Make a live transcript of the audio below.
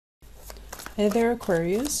Hey there,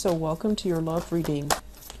 Aquarius. So, welcome to your love reading.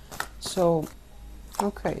 So,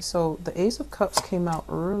 okay, so the Ace of Cups came out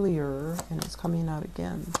earlier and it's coming out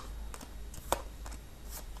again.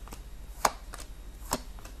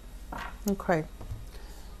 Okay,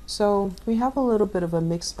 so we have a little bit of a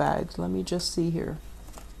mixed bag. Let me just see here.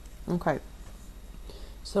 Okay,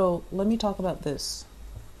 so let me talk about this.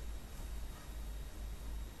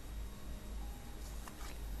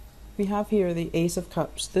 We have here the Ace of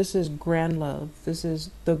Cups. This is grand love. This is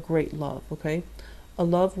the great love, okay? A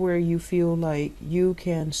love where you feel like you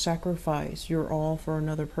can sacrifice your all for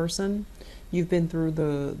another person. You've been through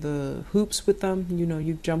the hoops with them. You know,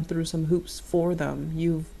 you've jumped through some hoops for them.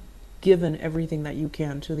 You've given everything that you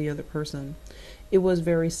can to the other person. It was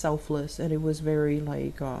very selfless and it was very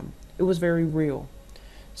it was very real.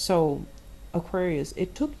 So, Aquarius,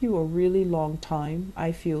 it took you a really long time,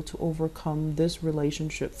 I feel, to overcome this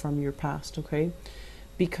relationship from your past, okay?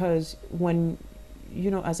 Because when,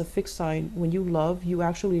 as a fixed sign, when you love, you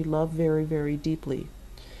actually love very, very deeply.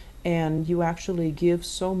 And you actually give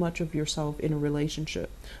so much of yourself in a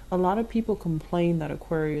relationship. A lot of people complain that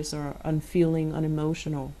Aquarius are unfeeling,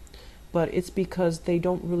 unemotional, but it's because they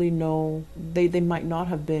don't really know, they might not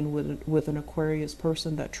have been with an Aquarius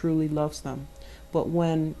person that truly loves them. But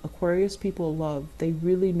when Aquarius people love, they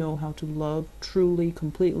really know how to love truly,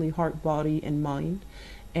 completely, heart, body, and mind.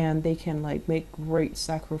 And they can like make great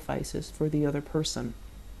sacrifices for the other person.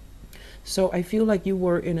 So I feel like you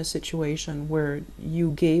were in a situation where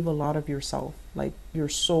you gave a lot of yourself, like your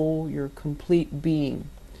soul, your complete being.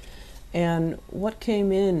 And what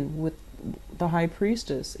came in with the High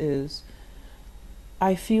Priestess is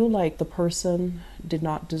I feel like the person did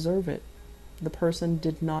not deserve it. The person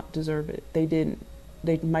did not deserve it. They didn't.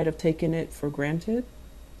 They might have taken it for granted.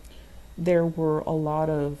 There were a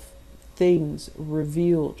lot of things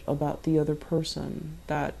revealed about the other person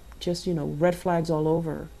that just, red flags all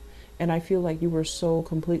over. And I feel like you were so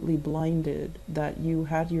completely blinded that you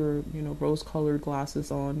had your, rose-colored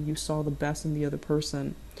glasses on. You saw the best in the other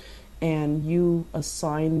person and you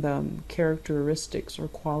assigned them characteristics or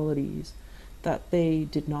qualities that they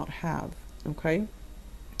did not have. Okay?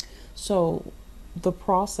 So the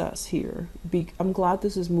process here, I'm glad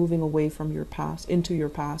this is moving away from your past into your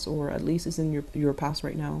past, or at least is in your past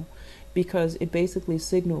right now, because it basically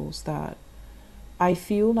signals that I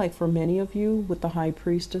feel like for many of you with the High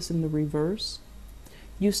Priestess in the reverse,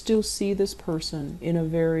 you still see this person in a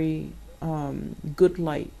very good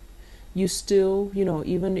light. You still,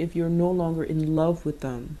 even if you're no longer in love with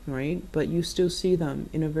them, right? But you still see them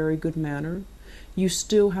in a very good manner. You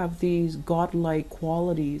still have these godlike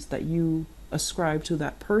qualities that you ascribe to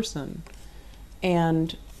that person,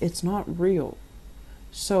 and it's not real.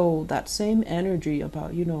 So that same energy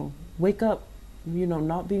about, wake up,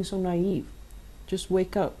 not being so naive. Just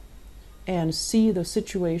wake up and see the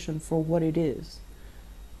situation for what it is.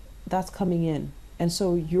 That's coming in. And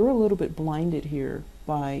so you're a little bit blinded here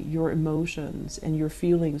by your emotions and your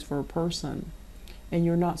feelings for a person, and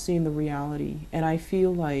you're not seeing the reality. And I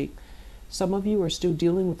feel like some of you are still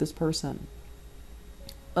dealing with this person.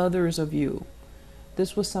 Others of you,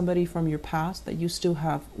 this was somebody from your past that you still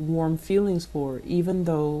have warm feelings for, even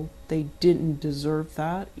though they didn't deserve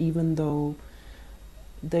that, even though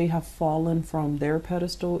they have fallen from their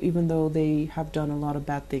pedestal, even though they have done a lot of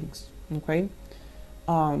bad things. Okay?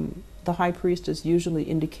 The High Priestess usually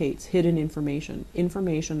indicates hidden information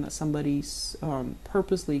that somebody's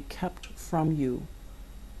purposely kept from you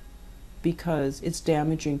because it's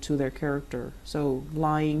damaging to their character. So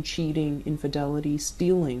lying, cheating, infidelity,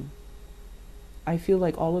 stealing. I feel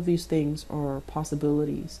like all of these things are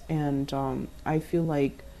possibilities, and I feel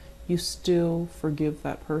like you still forgive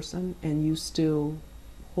that person and you still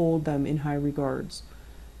hold them in high regards,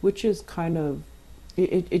 which is kind of,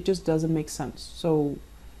 it just doesn't make sense. So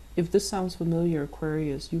if this sounds familiar,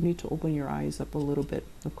 Aquarius, you need to open your eyes up a little bit,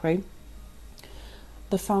 okay?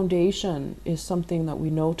 The foundation is something that we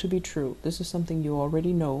know to be true. This is something you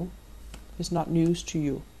already know. It's not news to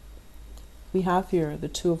you. We have here the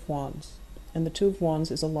Two of Wands. And the Two of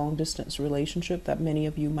Wands is a long distance relationship that many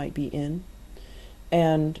of you might be in.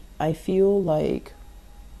 And I feel like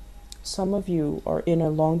some of you are in a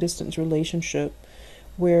long distance relationship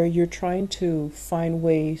where you're trying to find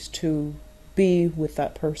ways to be with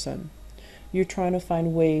that person. You're trying to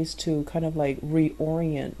find ways to kind of like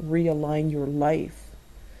reorient, realign your life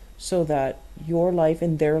so that your life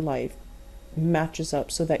and their life matches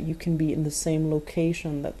up so that you can be in the same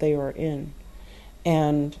location that they are in.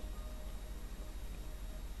 And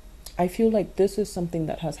I feel like this is something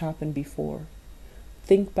that has happened before.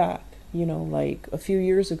 Think back, like a few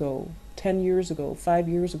years ago, 10 years ago, 5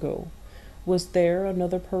 years ago, Was there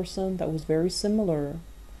another person that was very similar?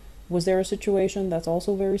 Was there a situation that's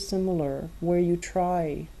also very similar where you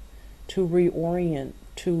try to reorient,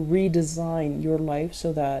 to redesign your life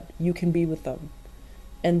so that you can be with them?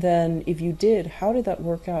 And then if you did, how did that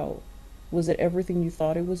work out? Was it everything you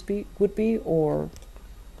thought it would be, or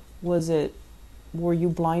was it, were you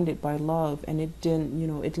blinded by love and it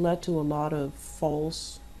didn't, it led to a lot of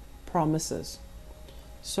false promises?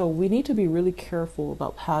 So we need to be really careful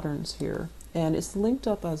about patterns here. And it's linked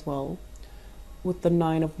up as well with the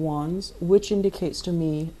Nine of Wands, which indicates to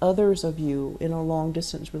me others of you in a long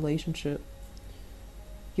distance relationship.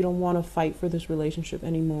 You don't want to fight for this relationship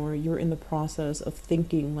anymore. You're in the process of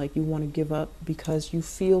thinking like you want to give up because you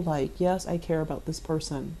feel like, yes, I care about this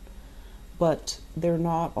person, but they're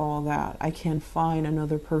not all that. I can't find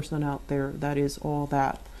another person out there that is all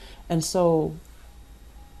that. And so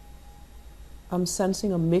I'm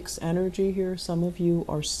sensing a mixed energy here. Some of you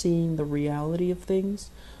are seeing the reality of things.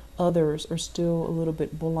 Others are still a little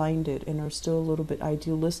bit blinded and are still a little bit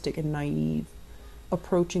idealistic and naive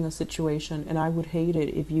approaching a situation. And I would hate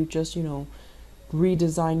it if you just,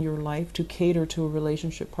 redesign your life to cater to a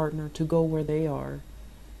relationship partner, to go where they are,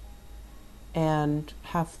 and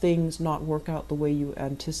have things not work out the way you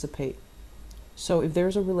anticipate. So if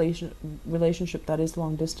there's a relationship that is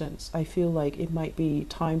long distance, I feel like it might be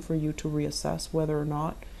time for you to reassess whether or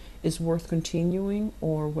not it's worth continuing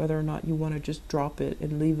or whether or not you want to just drop it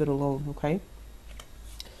and leave it alone, okay?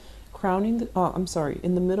 In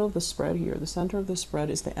the middle of the spread here, the center of the spread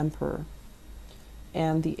is the Emperor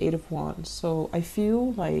and the Eight of Wands. So I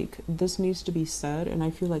feel like this needs to be said, and I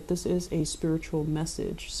feel like this is a spiritual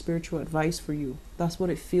message, spiritual advice for you. That's what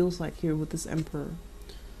it feels like here with this Emperor.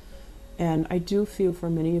 And I do feel for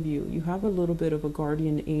many of you, you have a little bit of a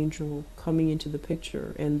guardian angel coming into the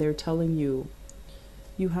picture, and they're telling you,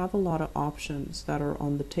 you have a lot of options that are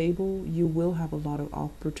on the table. You will have a lot of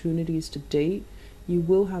opportunities to date. You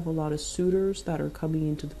will have a lot of suitors that are coming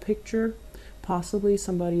into the picture, possibly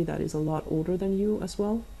somebody that is a lot older than you as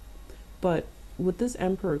well. But with this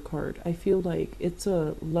Emperor card, I feel like it's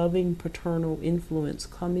a loving paternal influence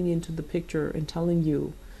coming into the picture and telling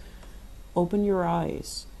you, open your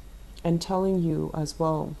eyes, and telling you as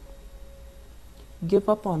well, give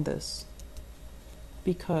up on this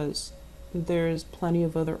because there's plenty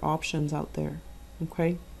of other options out there,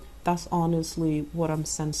 okay? That's honestly what I'm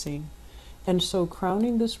sensing. And so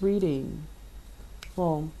crowning this reading,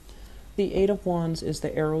 well, the Eight of Wands is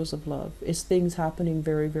the arrows of love. It's things happening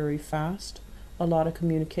very, very fast. A lot of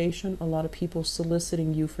communication, a lot of people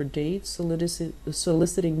soliciting you for dates,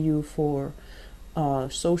 soliciting you for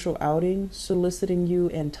social outing, soliciting you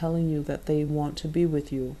and telling you that they want to be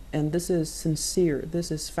with you. And this is sincere. This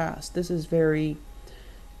is fast. This is very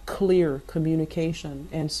clear communication.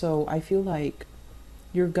 And so I feel like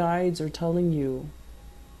your guides are telling you,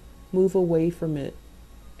 move away from it,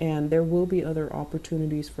 and there will be other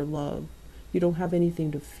opportunities for love. You don't have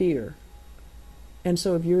anything to fear. And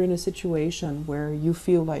so if you're in a situation where you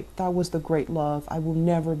feel like that was the great love, I will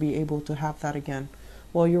never be able to have that again,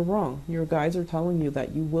 well, you're wrong. Your guides are telling you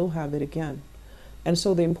that you will have it again. And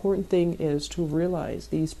so the important thing is to realize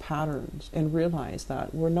these patterns and realize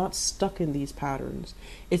that we're not stuck in these patterns.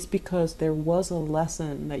 It's because there was a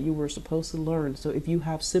lesson that you were supposed to learn. So if you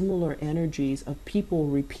have similar energies of people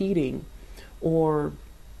repeating, or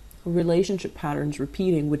relationship patterns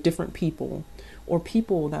repeating with different people, or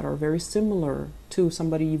people that are very similar to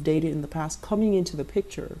somebody you've dated in the past coming into the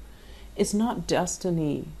picture, it's not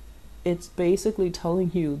destiny. It's basically telling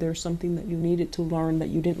you there's something that you needed to learn that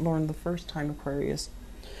you didn't learn the first time, Aquarius.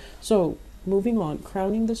 So moving on,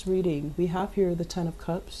 crowning this reading, we have here the Ten of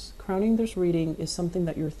Cups. Crowning this reading is something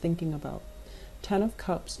that you're thinking about. Ten of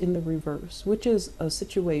Cups in the reverse, which is a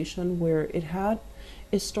situation where it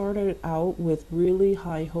started out with really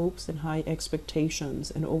high hopes and high expectations,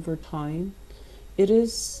 and over time it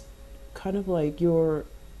is kind of like your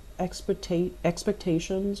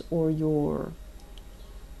expectations or your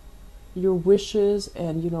wishes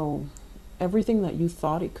and everything that you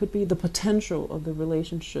thought it could be, the potential of the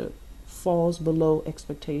relationship falls below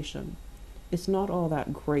expectation. It's not all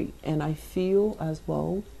that great. And I feel as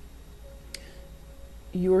well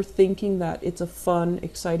you're thinking that it's a fun,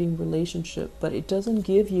 exciting relationship, but it doesn't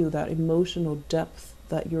give you that emotional depth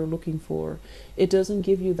that you're looking for. It doesn't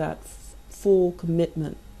give you that full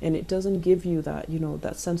commitment, and it doesn't give you that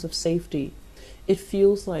that sense of safety. It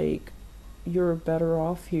feels like you're better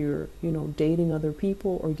off here, dating other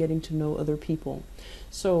people or getting to know other people.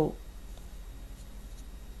 So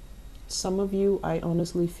some of you, I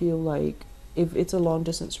honestly feel like if it's a long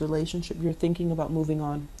distance relationship, you're thinking about moving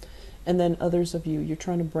on. And then others of you, you're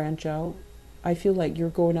trying to branch out I feel like you're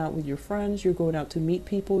going out with your friends, you're going out to meet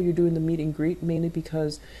people, you're doing the meet and greet mainly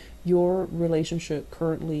because your relationship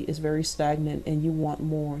currently is very stagnant and you want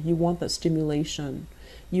more. You want that stimulation,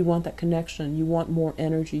 you want that connection, you want more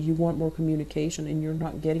energy, you want more communication, and you're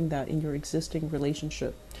not getting that in your existing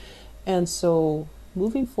relationship. And so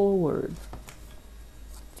moving forward,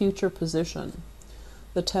 future position,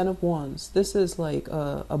 the 10 of Wands, this is like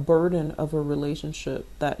a burden of a relationship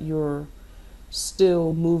that you're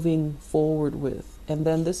still moving forward with. And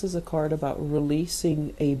then this is a card about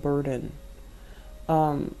releasing a burden.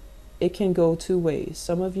 It can go two ways.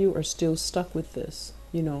 Some of you are still stuck with this,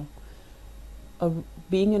 you know,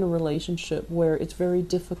 being in a relationship where it's very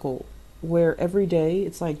difficult, where every day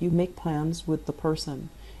it's like you make plans with the person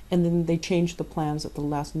and then they change the plans at the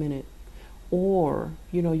last minute. Or,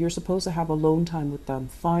 you know, you're supposed to have alone time with them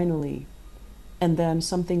finally, and then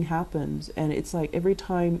something happens and it's like every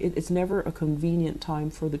time it's never a convenient time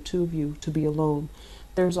for the two of you to be alone.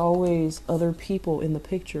 There's always other people in the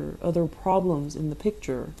picture, other problems in the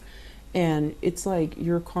picture, and it's like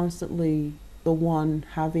you're constantly the one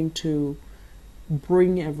having to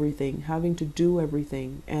bring everything, having to do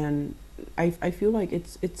everything. And I feel like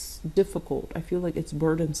it's difficult. I feel like it's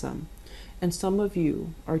burdensome. And some of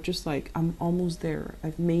you are just like, I'm almost there,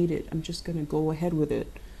 I've made it, I'm just gonna go ahead with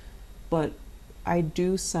it. But I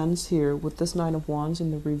do sense here with this Nine of Wands in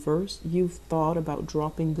the reverse, you've thought about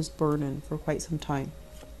dropping this burden for quite some time.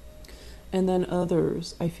 And then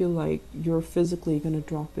others, I feel like you're physically going to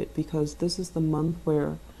drop it because this is the month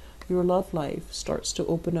where your love life starts to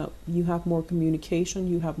open up. You have more communication,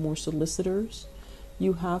 you have more solicitors,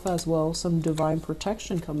 you have as well some divine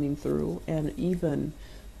protection coming through, and even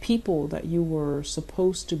people that you were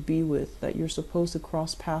supposed to be with, that you're supposed to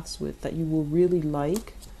cross paths with, that you will really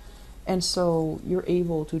like. And so you're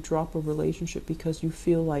able to drop a relationship because you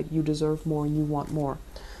feel like you deserve more and you want more.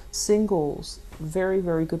 Singles, very,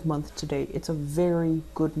 very good month today. It's a very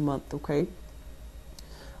good month, okay?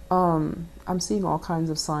 I'm seeing all kinds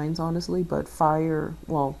of signs, honestly, but fire,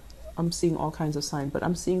 well, I'm seeing all kinds of signs, but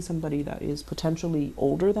I'm seeing somebody that is potentially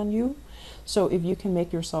older than you. So if you can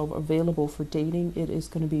make yourself available for dating, it is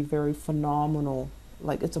going to be very phenomenal.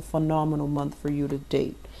 Like, it's a phenomenal month for you to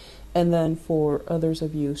date. And then for others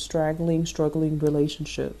of you struggling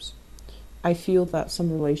relationships, I feel that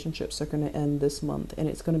some relationships are going to end this month and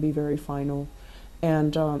it's going to be very final.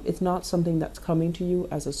 And it's not something that's coming to you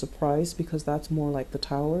as a surprise because that's more like the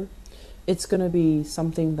Tower. It's going to be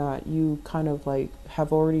something that you kind of like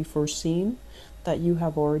have already foreseen, that you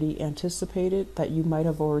have already anticipated, that you might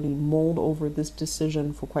have already mulled over this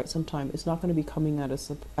decision for quite some time. It's not going to be coming at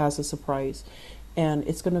us as a surprise. And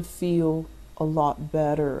it's going to feel a lot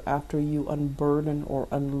better after you unburden or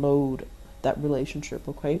unload that relationship,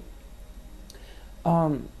 okay?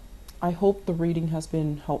 I hope the reading has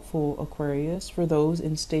been helpful, Aquarius. For those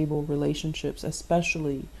in stable relationships,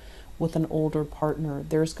 especially with an older partner,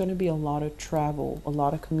 there's going to be a lot of travel, a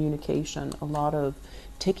lot of communication, a lot of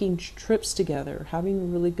taking trips together, having a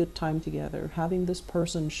really good time together, having this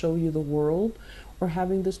person show you the world, or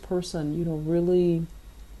having this person, you know, really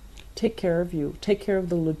take care of you, take care of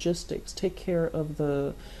the logistics, take care of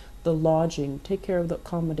the lodging, take care of the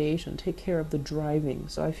accommodation, take care of the driving.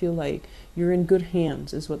 So I feel like you're in good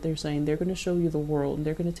hands is what they're saying. They're going to show you the world and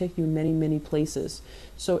they're going to take you many, many places.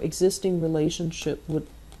 So existing relationship with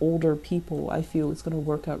older people, I feel it's going to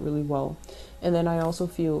work out really well. And then I also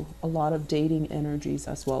feel a lot of dating energies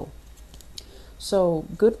as well. So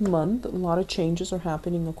good month. A lot of changes are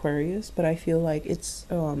happening, Aquarius, but I feel like it's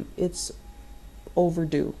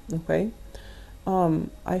overdue, okay?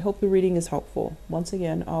 I hope the reading is helpful. Once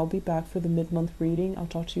again, I'll be back for the mid-month reading. I'll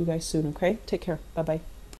talk to you guys soon, okay? Take care. Bye-bye.